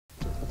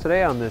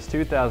Today on this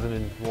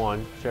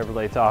 2001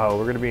 Chevrolet Tahoe,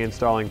 we're going to be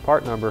installing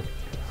part number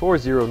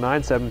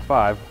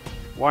 40975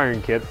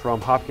 wiring kit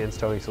from Hopkins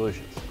Towing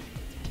Solutions.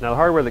 Now the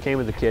hardware that came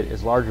with the kit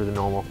is larger than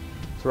normal,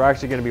 so we're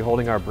actually going to be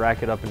holding our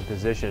bracket up in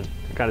position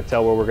to kind of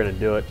tell where we're going to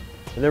do it.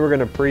 And then we're going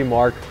to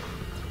pre-mark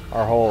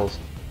our holes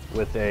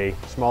with a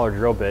smaller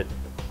drill bit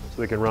so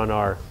we can run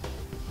our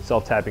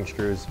self-tapping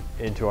screws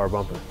into our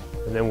bumper.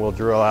 And then we'll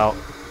drill out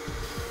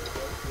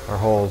our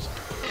holes.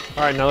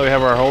 All right, now that we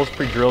have our holes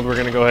pre-drilled, we're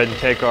going to go ahead and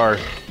take our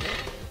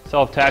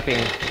self-tapping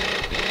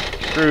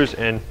screws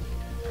and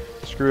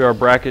screw our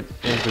bracket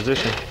in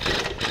position.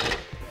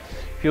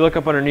 If you look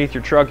up underneath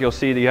your truck, you'll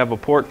see that you have a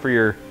port for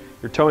your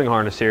towing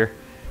harness here.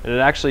 And it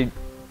actually,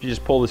 you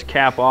just pull this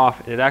cap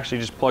off, and it actually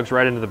just plugs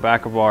right into the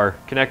back of our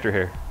connector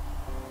here.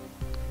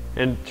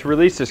 And to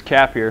release this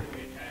cap here,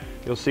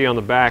 you'll see on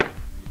the back,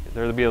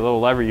 there'll be a little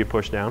lever you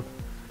push down.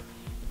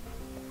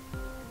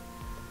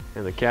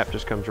 And the cap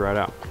just comes right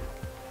out.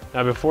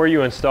 Now before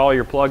you install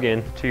your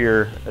plug-in to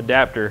your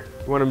adapter,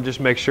 you want to just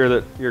make sure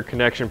that your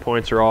connection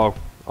points are all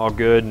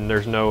good and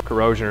there's no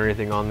corrosion or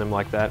anything on them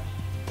like that.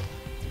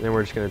 And then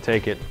we're just going to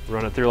take it,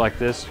 run it through like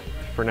this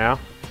for now,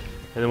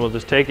 and then we'll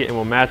just take it and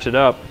we'll match it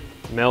up,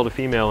 male to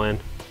female end,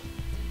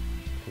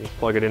 and just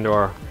plug it into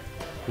our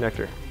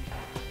connector.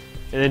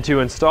 And then to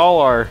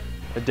install our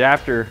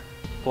adapter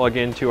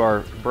plug-in to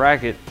our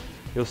bracket,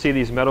 you'll see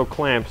these metal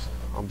clamps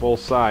on both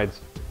sides.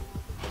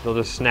 They'll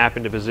just snap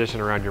into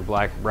position around your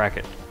black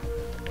bracket.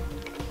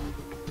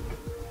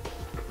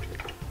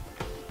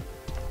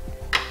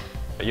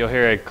 You'll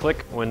hear a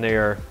click when they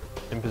are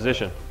in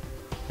position.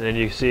 And then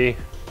you see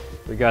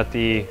we got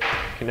the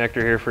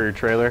connector here for your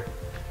trailer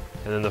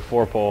and then the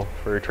 4-pole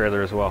for your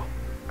trailer as well.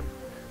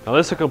 Now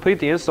this will complete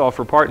the install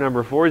for part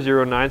number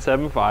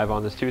 40975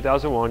 on this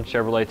 2001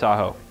 Chevrolet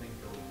Tahoe.